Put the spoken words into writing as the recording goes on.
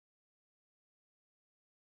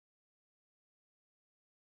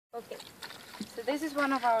Okay, so this is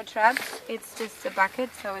one of our traps. It's just a bucket,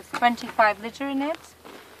 so it's 25 liter in it.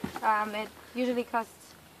 It usually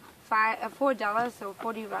costs $4, so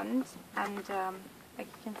 40 rands, and like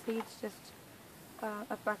you can see, it's just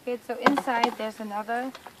a bucket. So inside there's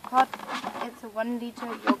another pot. It's a 1 liter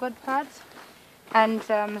yogurt pot, and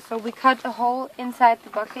so we cut a hole inside the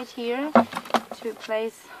bucket here to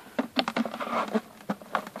place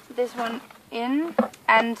this one in,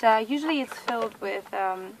 and usually it's filled with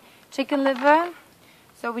chicken liver.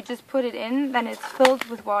 So we just put it in, then it's filled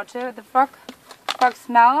with water. The frogs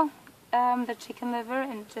smell the chicken liver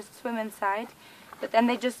and just swim inside, but then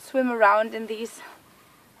they just swim around in these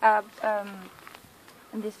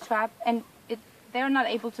in this trap, and they're not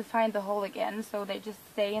able to find the hole again, so they just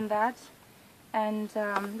stay in that. And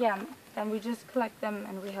yeah, then we just collect them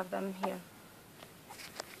and we have them here.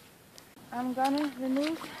 I'm gonna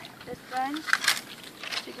remove this branch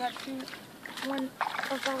to get to one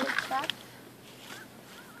of our traps.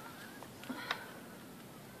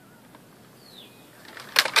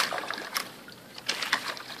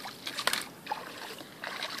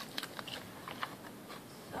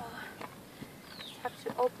 Have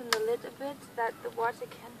to open the lid a bit so that the water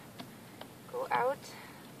can go out.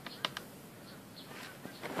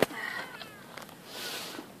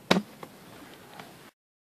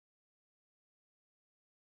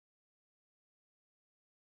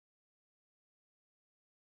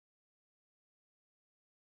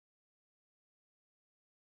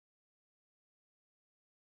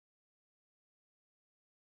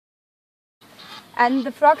 And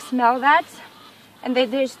the frogs smell that, and they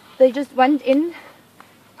just went in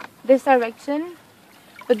this direction,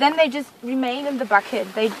 but then they just remain in the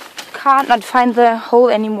bucket. They can't not find the hole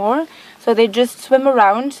anymore, so they just swim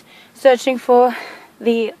around searching for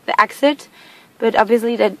the exit, but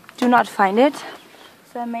obviously they do not find it.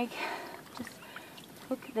 So I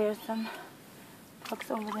look, there's some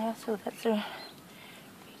frogs over there, so that's a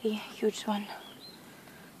really huge one.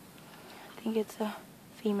 I think it's a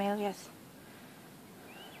female, yes.